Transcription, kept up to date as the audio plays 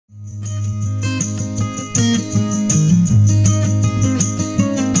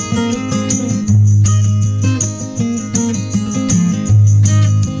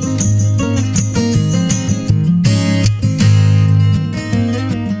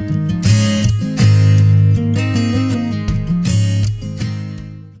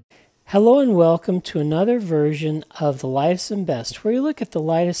Hello and welcome to another version of the Lightest and Best, where you look at the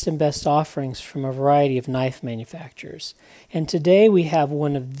lightest and best offerings from a variety of knife manufacturers. And today we have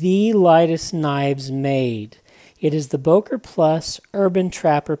one of the lightest knives made. It is the Boker Plus Urban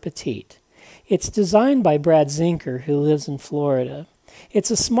Trapper Petite. It's designed by Brad Zinker, who lives in Florida.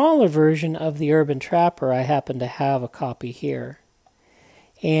 It's a smaller version of the Urban Trapper. I happen to have a copy here.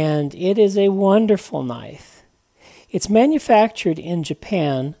 And it is a wonderful knife. It's manufactured in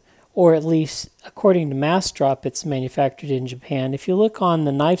Japan, or at least according to Massdrop, it's manufactured in Japan. If you look on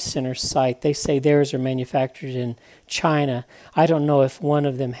the Knife Center site, they say theirs are manufactured in China. I don't know if one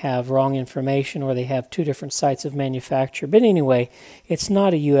of them have wrong information or they have two different sites of manufacture. But anyway, it's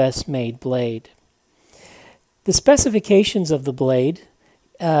not a U.S.-made blade. The specifications of the blade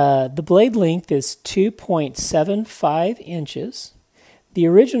length is 2.75 inches. The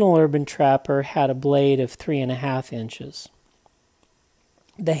original Urban Trapper had a blade of 3.5 inches.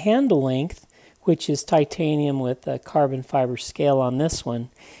 The handle length, which is titanium with a carbon fiber scale on this one,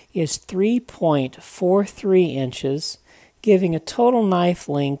 is 3.43 inches, giving a total knife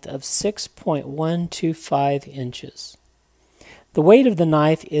length of 6.125 inches. The weight of the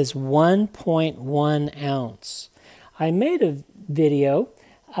knife is 1.1 ounce. I made a video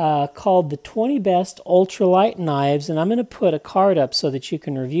called the 20 Best Ultralight Knives, and I'm going to put a card up so that you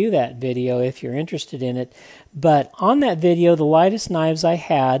can review that video if you're interested in it. But on that video, the lightest knives I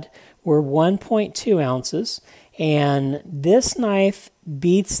had were 1.2 ounces, and this knife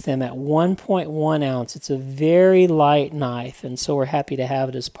beats them at 1.1 ounce. It's a very light knife, and so we're happy to have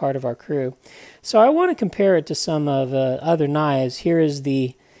it as part of our crew. So I want to compare it to some of other knives. Here is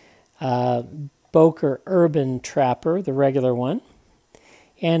the Boker Urban Trapper, the regular one.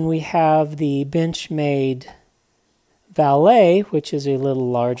 And we have the Benchmade Valet, which is a little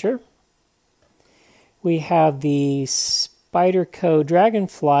larger. We have the Spyderco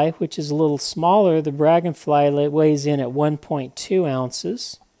Dragonfly, which is a little smaller. The Dragonfly weighs in at 1.2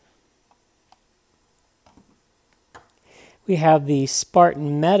 ounces. We have the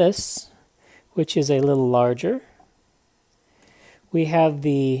Spartan Metis, which is a little larger. We have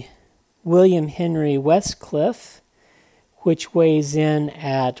the William Henry Westcliff, which weighs in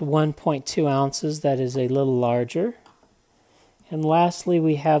at 1.2 ounces. That is a little larger. And lastly,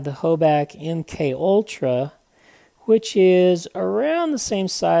 we have the Hoback MK Ultra, which is around the same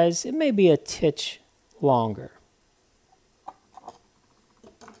size. It may be a titch longer.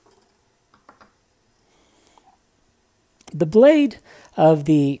 The blade of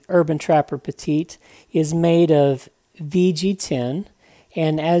the Urban Trapper Petite is made of VG10,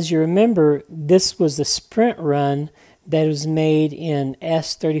 and as you remember, this was the sprint run that was made in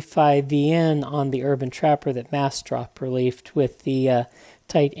S35VN on the Urban Trapper that Massdrop relieved with the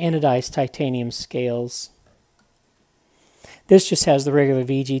anodized titanium scales. This just has the regular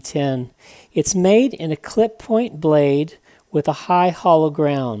VG10. It's made in a clip point blade with a high hollow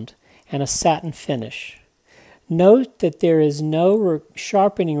ground and a satin finish. Note that there is no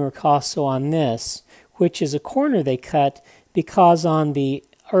sharpening ricasso on this, which is a corner they cut because on the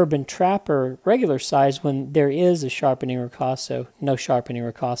Urban Trapper regular size, when there is a sharpening ricasso, no sharpening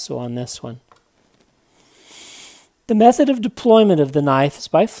ricasso on this one. The method of deployment of the knife is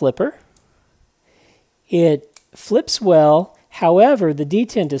by flipper. It flips well, however, the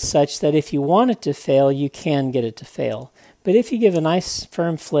detent is such that if you want it to fail, you can get it to fail. But if you give a nice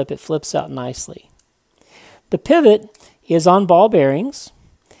firm flip, it flips out nicely. The pivot is on ball bearings,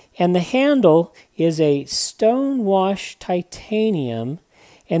 and the handle is a stone-wash titanium,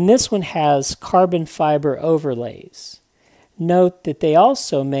 and this one has carbon fiber overlays. Note that they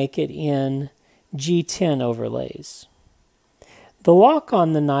also make it in G10 overlays. The lock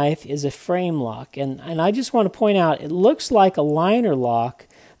on the knife is a frame lock, and I just want to point out, it looks like a liner lock.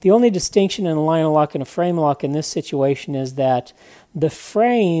 The only distinction in a liner lock and a frame lock in this situation is that the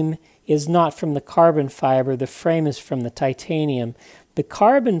frame is not from the carbon fiber, the frame is from the titanium. The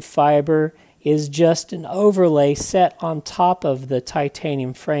carbon fiber is just an overlay set on top of the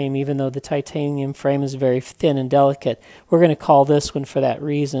titanium frame, even though the titanium frame is very thin and delicate. We're going to call this one, for that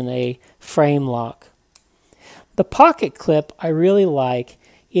reason, a frame lock. The pocket clip I really like.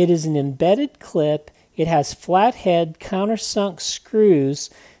 It is an embedded clip. It has flathead countersunk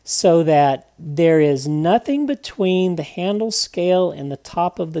screws so that there is nothing between the handle scale and the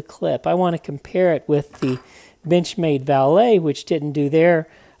top of the clip. I want to compare it with the Benchmade Valet, which didn't do their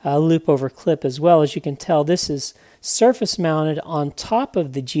loop over clip as well. As you can tell, this is surface mounted on top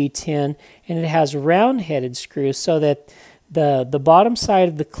of the G10, and it has round headed screws so that The bottom side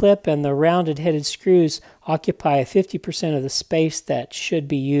of the clip and the rounded headed screws occupy 50% of the space that should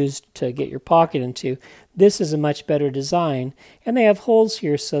be used to get your pocket into. This is a much better design, and they have holes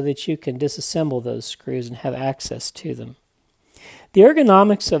here so that you can disassemble those screws and have access to them. The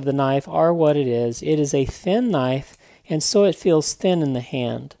ergonomics of the knife are what it is. It is a thin knife, and so it feels thin in the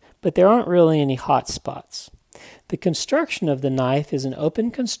hand, but there aren't really any hot spots. The construction of the knife is an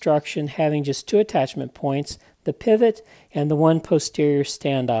open construction having just 2 attachment points, the pivot and the 1 posterior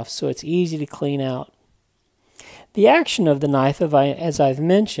standoff, so it's easy to clean out. The action of the knife, as I've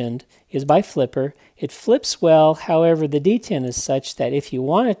mentioned, is by flipper. It flips well, however the detent is such that if you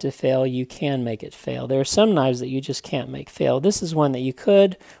want it to fail, you can make it fail. There are some knives that you just can't make fail. This is one that you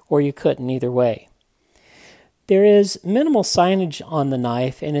could or you couldn't, either way. There is minimal signage on the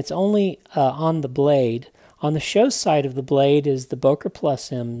knife, and it's only on the blade. On the show side of the blade is the Boker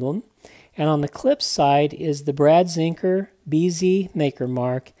Plus emblem, and on the clip side is the Brad Zinker BZ maker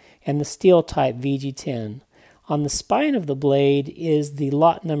mark and the steel type VG10. On the spine of the blade is the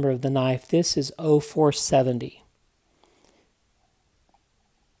lot number of the knife. This is 0470.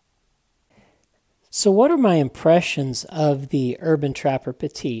 So what are my impressions of the Urban Trapper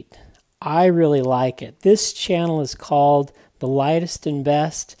Petite? I really like it. This channel is called The Lightest and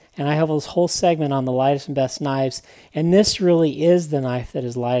Best, and I have this whole segment on the lightest and best knives, and this really is the knife that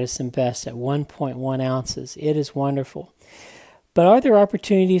is lightest and best at 1.1 ounces. It is wonderful. But are there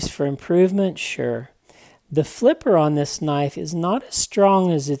opportunities for improvement? Sure. The flipper on this knife is not as strong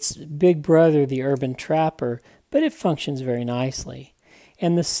as its big brother, the Urban Trapper, but it functions very nicely.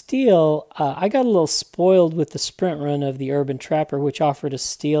 And the steel, I got a little spoiled with the sprint run of the Urban Trapper, which offered a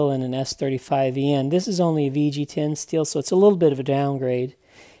steel and an S35EN. This is only a VG10 steel, so it's a little bit of a downgrade.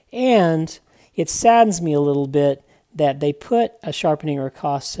 And it saddens me a little bit that they put a sharpening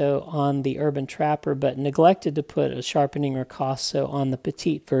ricasso on the Urban Trapper, but neglected to put a sharpening ricasso on the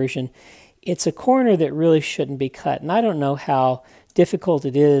Petite version. It's a corner that really shouldn't be cut, and I don't know how difficult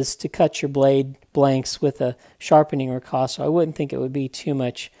it is to cut your blade blanks with a sharpening ricasso. I wouldn't think it would be too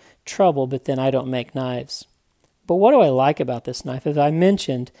much trouble, but then I don't make knives. But what do I like about this knife? As I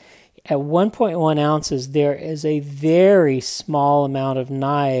mentioned, at 1.1 ounces, there is a very small amount of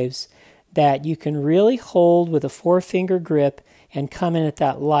knives that you can really hold with a 4-finger grip and come in at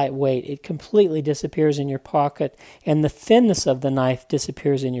that lightweight. It completely disappears in your pocket, and the thinness of the knife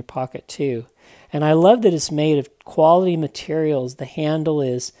disappears in your pocket too. And I love that it's made of quality materials. The handle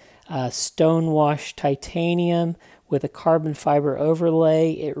is stone-washed titanium with a carbon fiber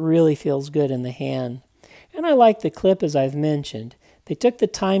overlay. It really feels good in the hand. And I like the clip, as I've mentioned. They took the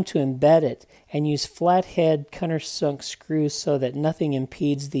time to embed it and use flathead countersunk screws so that nothing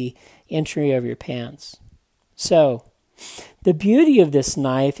impedes the entry of your pants. So, the beauty of this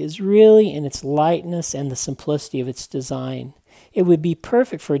knife is really in its lightness and the simplicity of its design. It would be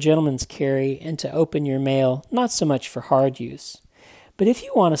perfect for a gentleman's carry and to open your mail, not so much for hard use. But if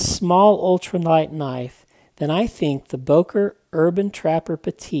you want a small ultralight knife, then I think the Boker Urban Trapper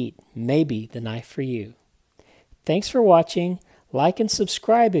Petite may be the knife for you. Thanks for watching. Like and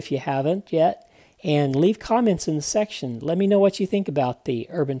subscribe if you haven't yet, and leave comments in the section. Let me know what you think about the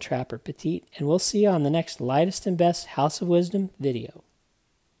Urban Trapper Petite, and we'll see you on the next Lightest and Best House of Wisdom video.